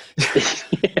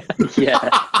 Yeah.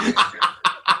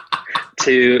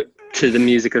 to the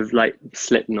music of like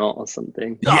Slipknot or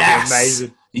something. Yes,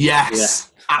 amazing.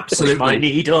 Yes, yeah. Absolutely. My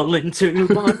needle into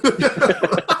my.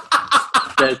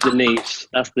 There's the niche.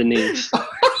 That's the niche.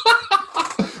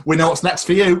 We know what's next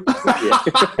for you.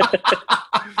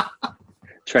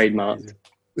 Trademarked.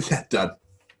 Yeah, done.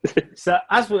 So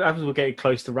as we're getting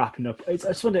close to wrapping up, I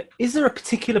just wonder, is there a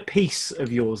particular piece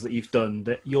of yours that you've done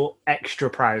that you're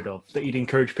extra proud of, that you'd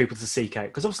encourage people to seek out?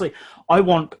 Because obviously I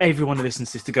want everyone who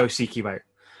listens to this to go seek you out.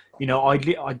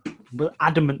 I was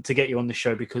adamant to get you on the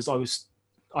show because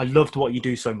I loved what you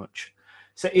do so much.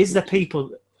 So is there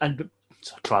people, and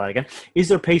try that again, is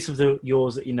there a piece of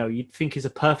yours that you think is a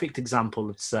perfect example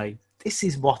of, say, this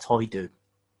is what I do?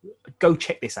 Go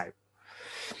check this out.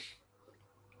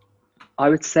 I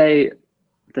would say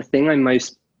the thing I'm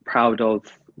most proud of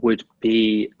would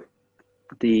be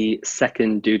the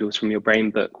second Doodles from Your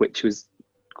Brain book, which was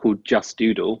called Just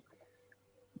Doodle,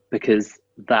 because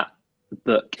that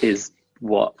book is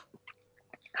what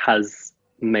has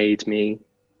made me,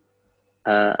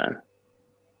 that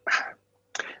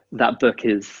book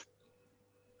is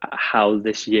how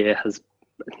this year has,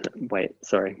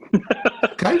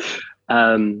 Okay.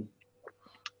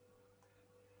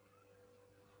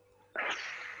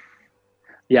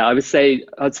 Yeah, I'd say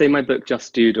my book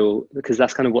Just Doodle, because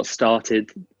that's kind of what started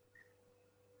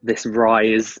this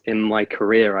rise in my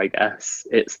career, I guess.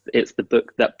 It's the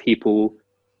book that people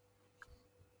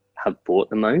have bought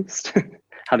the most,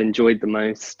 have enjoyed the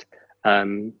most,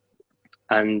 and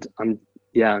I'm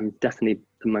definitely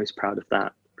the most proud of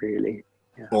that, really.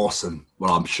 Yeah. Awesome.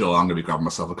 Well, I'm sure I'm going to be grabbing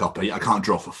myself a copy. I can't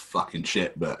draw for fucking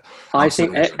shit, but I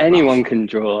think anyone can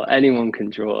draw. Anyone can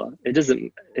draw. It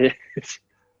doesn't.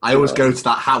 I always go to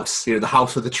that house, the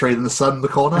house with the tree and the sun in the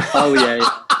corner. Oh, yeah.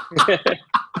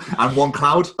 And one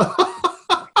cloud.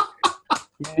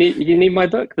 You need my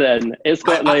book then. It's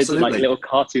got loads of like little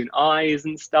cartoon eyes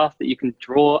and stuff that you can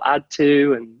draw, add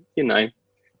to, and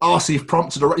Oh, so you've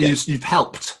prompted, you've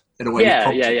helped in a way.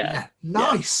 Yeah.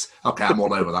 Nice. Yeah. Okay, I'm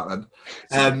all over that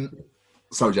then.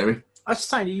 Sorry, Jamie. I was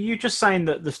saying, you're just saying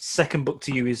that the second book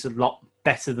to you is a lot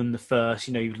better than the first.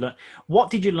 You've learned. What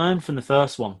did you learn from the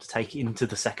first one to take into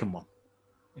the second one?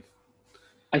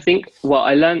 I think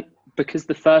I learned, because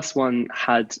the first one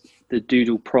had the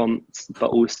doodle prompts,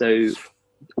 but also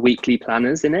weekly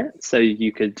planners in it, so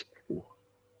you could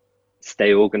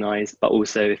stay organized, but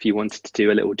also if you wanted to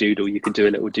do a little doodle, you could do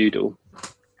a little doodle.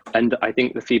 And I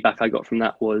think the feedback I got from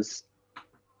that was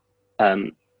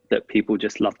that people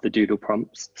just loved the doodle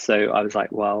prompts. So I was like,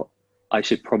 well, I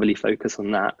should probably focus on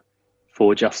that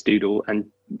for Just Doodle and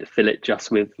fill it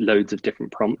just with loads of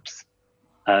different prompts.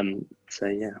 So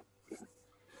yeah.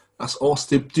 That's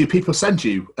awesome. Do people send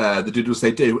you the doodles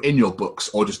they do in your books,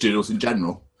 or just doodles in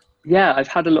general? Yeah, I've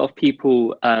had a lot of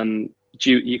people.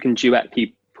 You can duet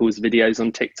people's videos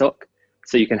on TikTok,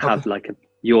 so you can have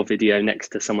your video next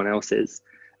to someone else's.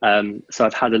 So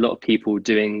I've had a lot of people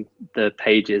doing the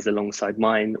pages alongside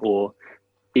mine, or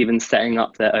even setting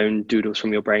up their own Doodles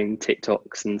from Your Brain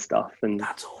TikToks and stuff. And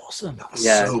that's awesome. That's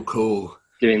so cool.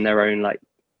 Doing their own like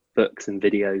books and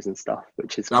videos and stuff,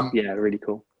 which is really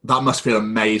cool. That must feel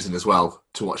amazing as well,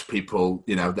 to watch people,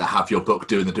 that have your book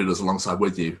doing the doodles alongside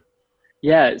with you.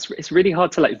 Yeah, it's really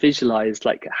hard to like visualize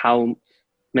like how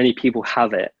many people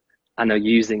have it and are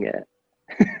using it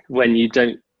when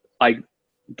I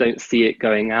don't see it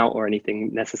going out or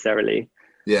anything necessarily.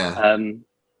 Yeah.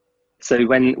 So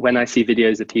when I see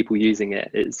videos of people using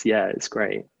it, it's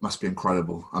great. Must be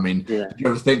incredible. I mean, did you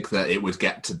ever think that it would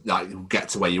get to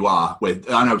where you are with?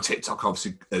 I know TikTok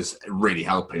obviously is really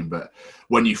helping, but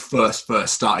when you first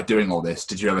started doing all this,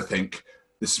 did you ever think,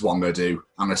 this is what I'm going to do?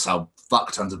 I'm going to sell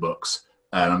fuck tons of books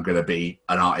and I'm going to be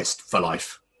an artist for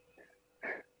life?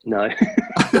 No.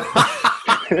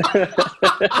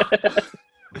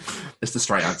 It's the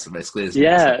straight answer, basically, isn't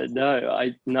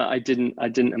it? I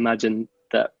didn't imagine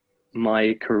that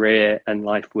my career and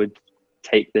life would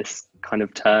take this kind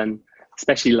of turn,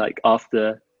 especially like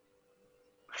after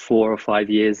 4 or 5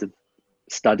 years of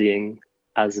studying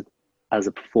as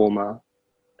a performer.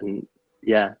 And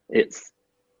it's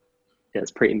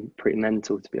pretty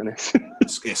mental, to be honest.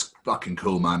 It's fucking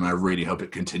cool, man. I really hope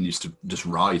it continues to just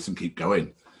rise and keep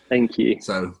going. Thank you.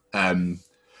 So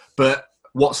but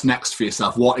what's next for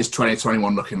yourself? What is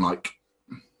 2021 looking like?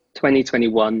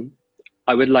 2021,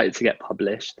 I would like to get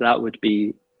published. That would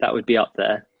be up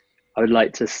there. I would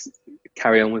like to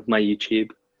carry on with my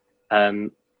YouTube,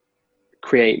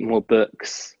 create more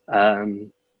books.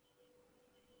 What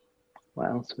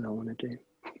else would I want to do?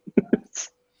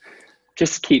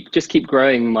 just keep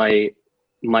growing my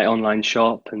online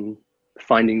shop and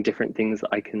finding different things that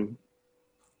I can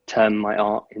turn my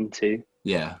art into.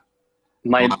 Yeah.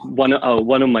 One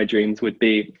of my dreams would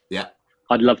be,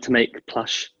 I'd love to make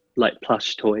plush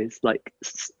toys, like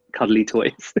cuddly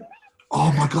toys.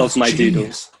 Oh my god, of my genius.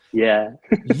 Doodles. Yeah.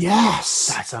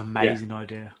 Yes. That's an amazing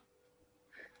idea.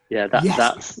 Yeah,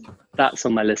 that's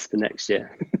on my list for next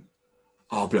year.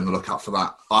 I'll be on the lookout for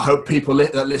that. I hope people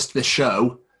that listen to this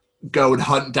show go and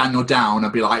hunt Daniel down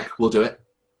and be like, we'll do it.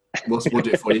 We'll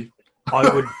do it for you.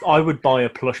 I would buy a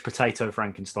plush potato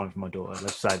Frankenstein for my daughter.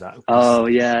 Let's say that. Oh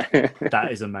yeah,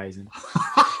 that is amazing.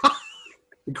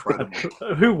 Incredible.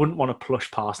 Who wouldn't want a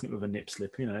plush parsnip with a nip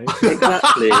slip?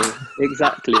 Exactly.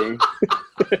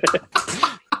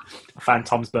 I found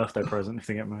Tom's birthday present if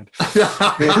they get married.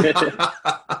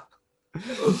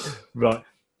 Right.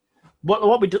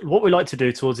 What we like to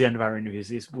do towards the end of our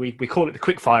interviews is we call it the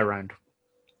quick fire round.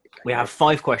 We have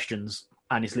 5 questions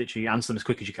and it's literally answer them as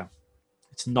quick as you can.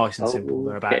 It's nice and simple.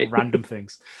 They're about random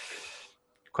things.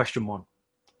 Question 1.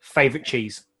 Favourite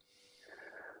cheese?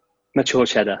 Mature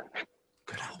cheddar.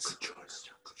 Good answer.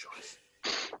 Good choice.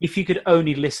 If you could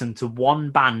only listen to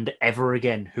one band ever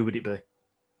again, who would it be?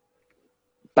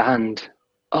 Band?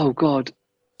 Oh, God.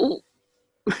 Ooh.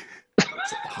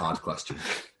 That's a hard question.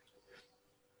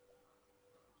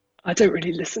 I don't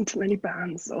really listen to many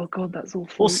bands. Oh, God, that's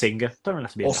awful. Or singer. Don't really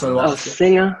have to be a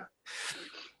singer.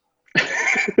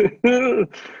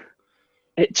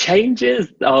 It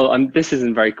changes. This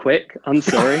isn't very quick. I'm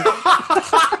sorry.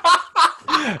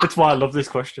 That's why I love this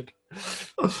question.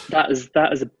 That is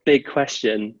a big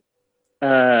question.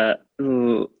 I'll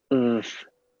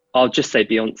just say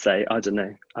Beyonce. I don't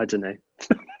know.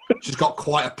 She's got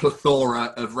quite a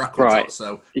plethora of records out,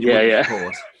 so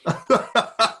yeah.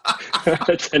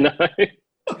 I don't know.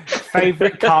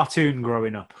 Favourite cartoon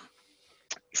growing up?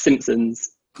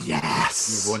 Simpsons.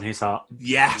 Yes. You've won his heart.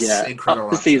 Yes. Yeah. Incredible.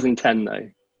 Up to season 10 though.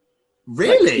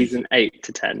 Really? Like season 8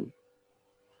 to 10.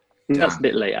 Damn. That's a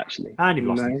bit late actually. And you've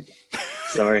lost it.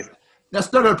 Sorry.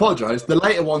 That's not going to apologise. The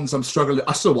later ones I'm struggling.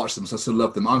 I still watch them, so I still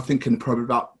love them. I'm thinking probably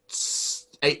about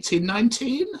 18,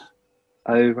 19.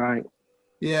 Oh, right.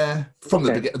 Yeah. From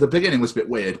the beginning was a bit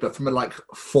weird, but from like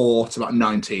 4 to like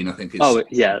 19, I think. Oh,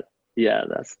 yeah. Yeah,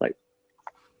 that's like,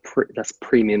 that's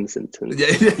premium Simpsons.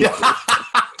 Yeah.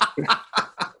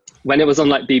 When it was on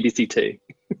like BBC Two.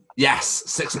 Yes,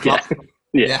 6 o'clock.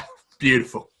 Yeah.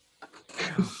 Beautiful.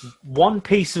 One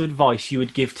piece of advice you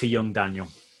would give to young Daniel?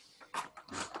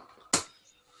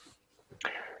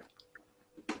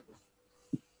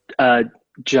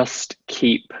 Just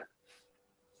keep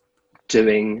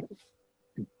doing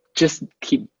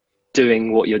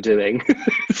what you're doing.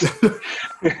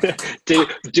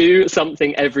 do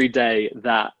something every day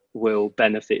that will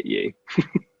benefit you.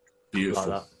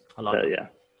 Beautiful. I I like that. Yeah.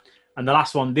 And the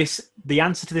last one, the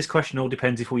answer to this question all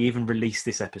depends if we even release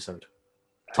this episode.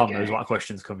 Tom knows what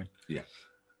question's coming. Yeah.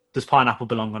 Does pineapple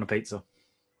belong on a pizza?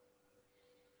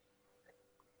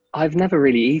 I've never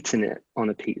really eaten it on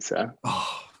a pizza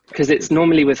because it's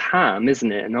normally with ham,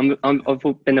 isn't it? And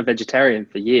I've been a vegetarian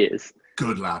for years.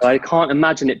 Good lad. So I can't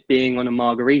imagine it being on a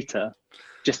margarita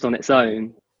just on its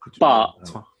own. But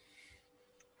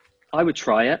I would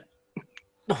try it.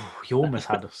 Oh, you almost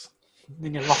had us.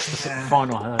 Then you lost the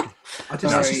final hurdle.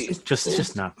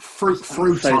 Just no. Fruit.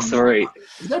 So sorry.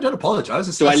 No, don't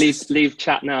apologise. Do I leave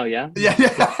chat now? Yeah. Yeah.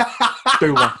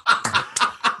 Do one.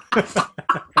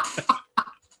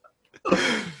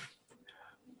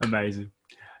 Amazing,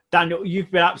 Daniel. You've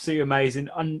been absolutely amazing.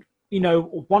 And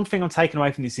one thing I'm taking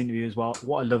away from this interview as well.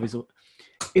 What I love is,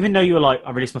 even though you were like,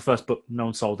 I released my first book, no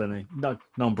one sold any, no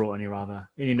one brought any rather.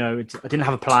 And, I didn't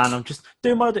have a plan. I'm just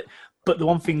doing my. But the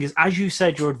one thing is, as you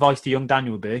said, your advice to young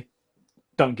Daniel would be,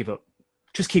 don't give up.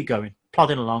 Just keep going,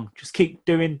 plodding along. Just keep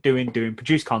doing,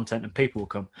 produce content and people will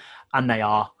come. And they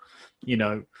are,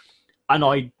 And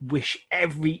I wish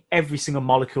every single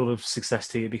molecule of success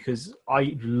to you because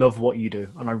I love what you do.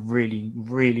 And I really,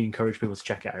 really encourage people to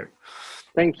check it out.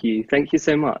 Thank you. Thank you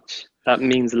so much. That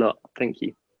means a lot. Thank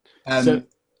you.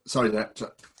 Sorry.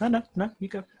 No, you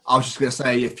go. I was just going to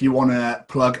say, if you want to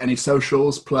plug any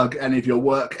socials, plug any of your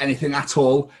work, anything at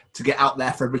all to get out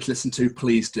there for everybody to listen to,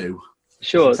 please do.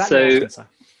 Sure. So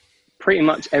pretty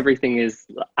much everything is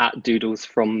at Doodles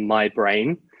from my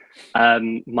brain.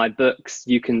 My books,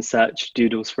 you can search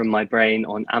Doodles from my brain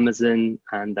on Amazon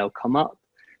and they'll come up.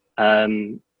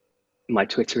 My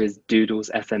Twitter is Doodles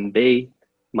FMB.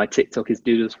 My TikTok is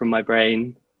Doodles from my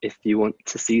brain. If you want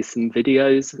to see some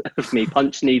videos of me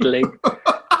punch needling.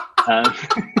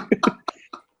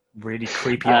 Really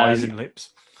creepy eyes and lips.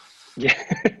 Yeah.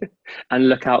 And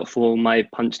look out for my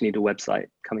punch needle website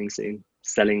coming soon,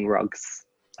 selling rugs.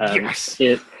 Yes.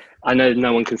 I know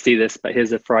no one can see this, but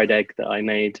here's a fried egg that I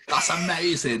made. That's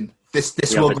amazing. This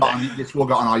will go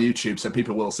on our YouTube, so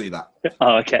people will see that.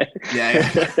 Oh, okay. Yeah.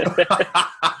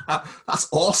 That's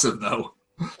awesome, though.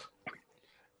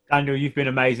 Daniel, you've been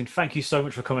amazing. Thank you so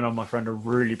much for coming on, my friend. I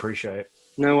really appreciate it.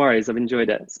 No worries. I've enjoyed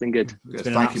it. It's been good.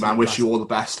 Thank you, man. Wish you all the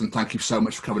best, and thank you so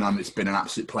much for coming on. It's been an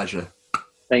absolute pleasure.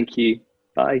 Thank you.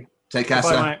 Bye. Take care,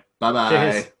 sir. Mate. Bye-bye.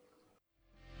 Cheers.